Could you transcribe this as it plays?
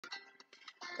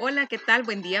Hola, ¿qué tal?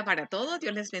 Buen día para todos.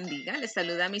 Dios les bendiga. Les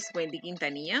saluda Miss Wendy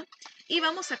Quintanilla y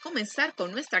vamos a comenzar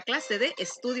con nuestra clase de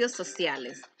estudios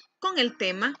sociales con el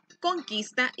tema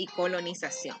Conquista y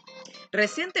colonización.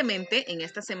 Recientemente, en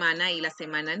esta semana y la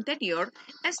semana anterior,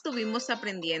 estuvimos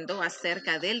aprendiendo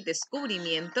acerca del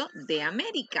descubrimiento de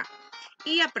América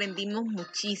y aprendimos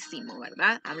muchísimo,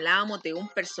 ¿verdad? Hablábamos de un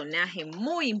personaje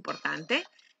muy importante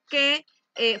que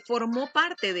formó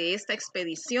parte de esta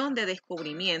expedición de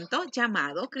descubrimiento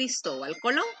llamado Cristóbal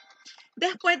Colón.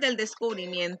 Después del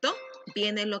descubrimiento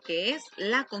viene lo que es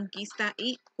la conquista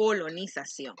y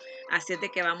colonización. Así es de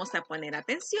que vamos a poner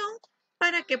atención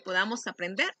para que podamos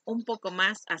aprender un poco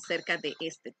más acerca de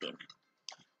este tema.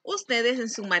 Ustedes en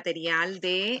su material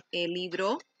de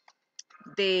libro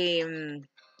de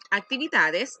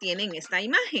actividades tienen esta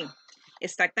imagen,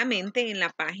 exactamente en la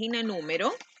página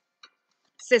número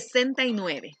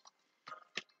 69.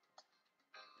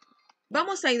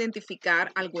 Vamos a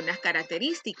identificar algunas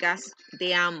características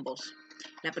de ambos.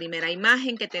 La primera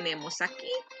imagen que tenemos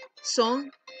aquí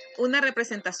son una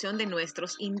representación de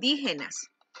nuestros indígenas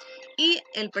y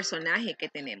el personaje que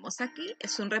tenemos aquí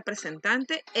es un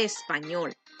representante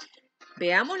español.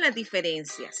 Veamos las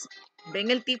diferencias.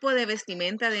 ¿Ven el tipo de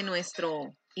vestimenta de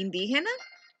nuestro indígena?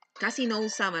 Casi no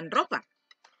usaban ropa.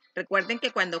 Recuerden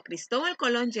que cuando Cristóbal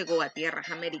Colón llegó a tierras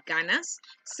americanas,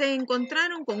 se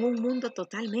encontraron con un mundo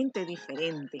totalmente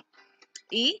diferente.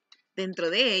 Y dentro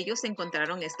de ellos se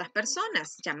encontraron estas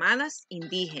personas llamadas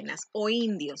indígenas o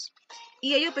indios.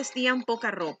 Y ellos vestían poca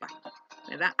ropa,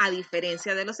 ¿verdad? A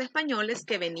diferencia de los españoles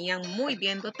que venían muy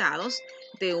bien dotados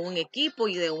de un equipo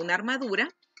y de una armadura,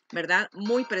 ¿verdad?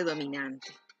 Muy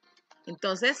predominante.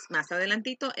 Entonces, más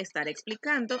adelantito estaré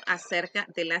explicando acerca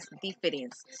de las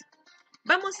diferencias.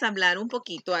 Vamos a hablar un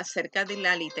poquito acerca de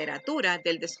la literatura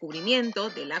del descubrimiento,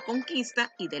 de la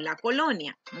conquista y de la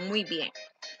colonia. Muy bien.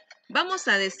 Vamos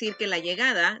a decir que la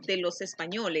llegada de los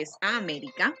españoles a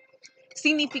América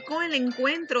significó el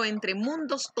encuentro entre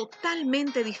mundos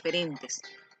totalmente diferentes.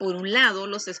 Por un lado,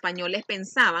 los españoles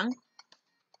pensaban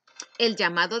el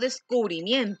llamado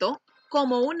descubrimiento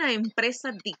como una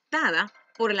empresa dictada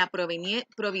por la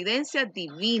providencia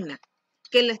divina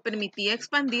que les permitía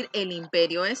expandir el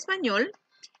imperio español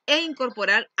e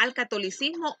incorporar al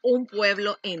catolicismo un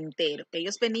pueblo entero.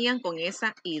 Ellos venían con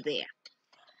esa idea.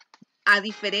 A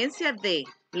diferencia de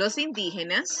los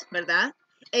indígenas, ¿verdad?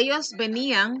 Ellos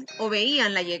venían o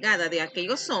veían la llegada de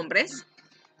aquellos hombres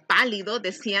pálidos,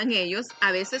 decían ellos,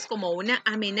 a veces como una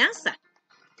amenaza,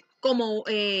 como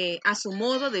a su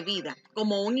modo de vida,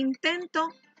 como un intento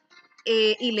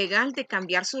ilegal de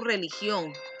cambiar su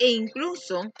religión e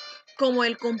incluso como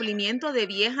el cumplimiento de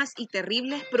viejas y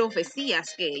terribles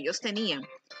profecías que ellos tenían.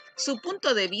 Su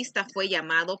punto de vista fue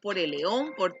llamado por el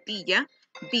León Portilla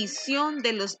visión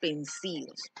de los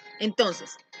vencidos.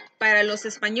 Entonces, para los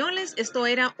españoles esto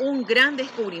era un gran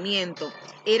descubrimiento,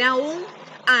 era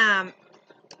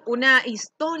una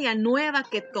historia nueva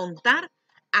que contar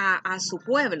a su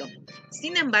pueblo.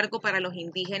 Sin embargo, para los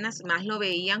indígenas más lo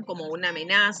veían como una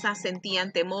amenaza,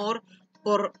 sentían temor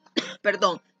por,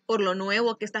 perdón, por lo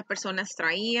nuevo que estas personas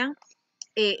traían,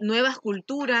 nuevas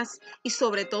culturas y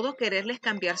sobre todo quererles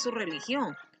cambiar su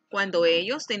religión, cuando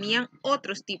ellos tenían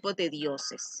otros tipos de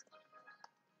dioses.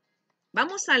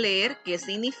 Vamos a leer qué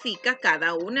significa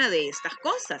cada una de estas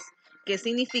cosas. ¿Qué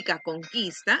significa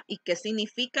conquista y qué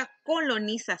significa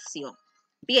colonización?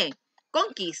 Bien,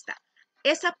 conquista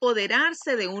es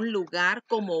apoderarse de un lugar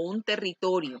como un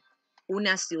territorio,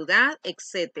 una ciudad,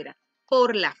 etcétera,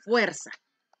 por la fuerza,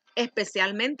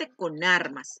 especialmente con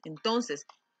armas. Entonces,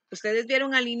 ustedes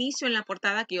vieron al inicio en la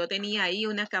portada que yo tenía ahí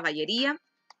una caballería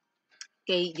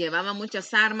que llevaba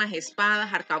muchas armas,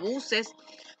 espadas, arcabuces,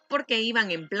 porque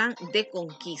iban en plan de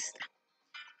conquista.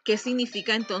 ¿Qué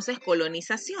significa entonces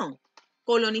colonización?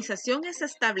 Colonización es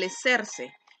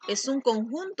establecerse, es un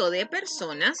conjunto de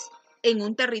personas en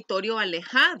un territorio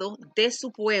alejado de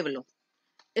su pueblo.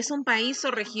 Es un país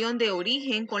o región de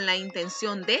origen con la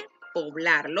intención de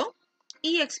poblarlo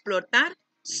y explotar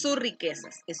sus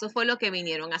riquezas. Eso fue lo que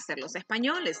vinieron a hacer los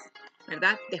españoles,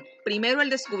 ¿verdad? Primero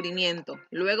el descubrimiento,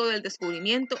 luego del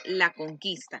descubrimiento la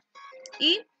conquista.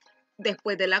 Y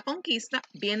después de la conquista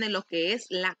viene lo que es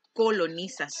la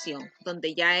colonización,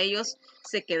 donde ya ellos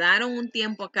se quedaron un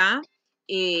tiempo acá,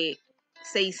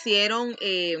 se hicieron,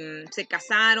 se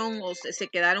casaron o se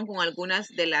quedaron con algunas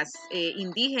de las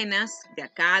indígenas de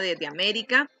acá, de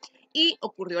América, y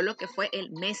ocurrió lo que fue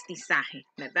el mestizaje,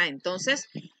 ¿verdad? Entonces,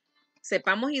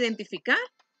 sepamos identificar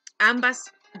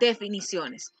ambas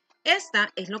definiciones.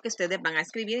 Esta es lo que ustedes van a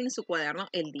escribir en su cuaderno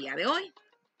el día de hoy.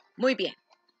 Muy bien.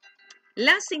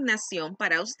 La asignación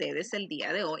para ustedes el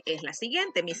día de hoy es la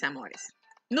siguiente, mis amores.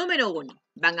 Número 1.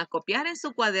 Van a copiar en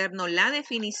su cuaderno la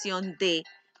definición de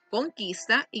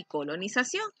conquista y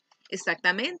colonización.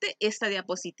 Exactamente esta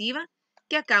diapositiva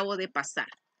que acabo de pasar.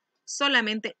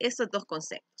 Solamente estos dos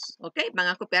conceptos, ¿ok? Van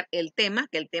a copiar el tema,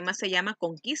 que el tema se llama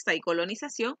conquista y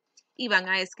colonización, y van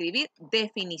a escribir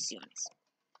definiciones.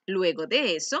 Luego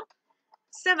de eso,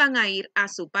 se van a ir a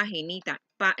su paginita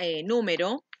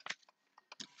número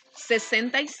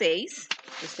 66,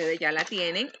 ustedes ya la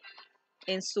tienen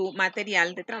en su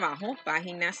material de trabajo,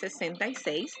 página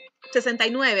 69,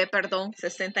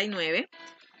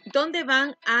 donde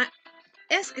van a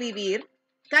escribir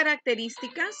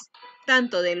características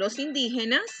tanto de los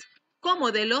indígenas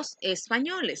como de los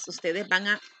españoles. Ustedes van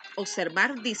a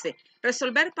observar, dice,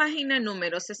 resolver página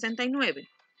número 69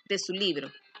 de su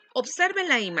libro. Observen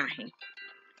la imagen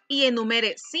y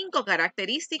enumere 5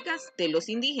 características de los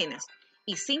indígenas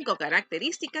y 5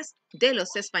 características de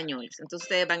los españoles. Entonces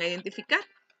ustedes van a identificar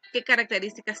qué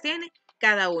características tiene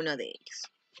cada uno de ellos.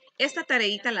 Esta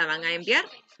tareita la van a enviar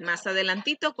más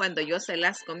adelantito cuando yo se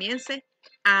las comience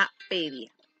a pedir.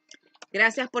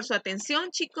 Gracias por su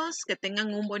atención, chicos. Que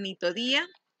tengan un bonito día.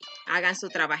 Hagan su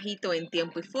trabajito en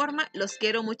tiempo y forma. Los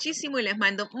quiero muchísimo y les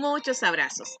mando muchos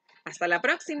abrazos. Hasta la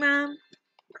próxima.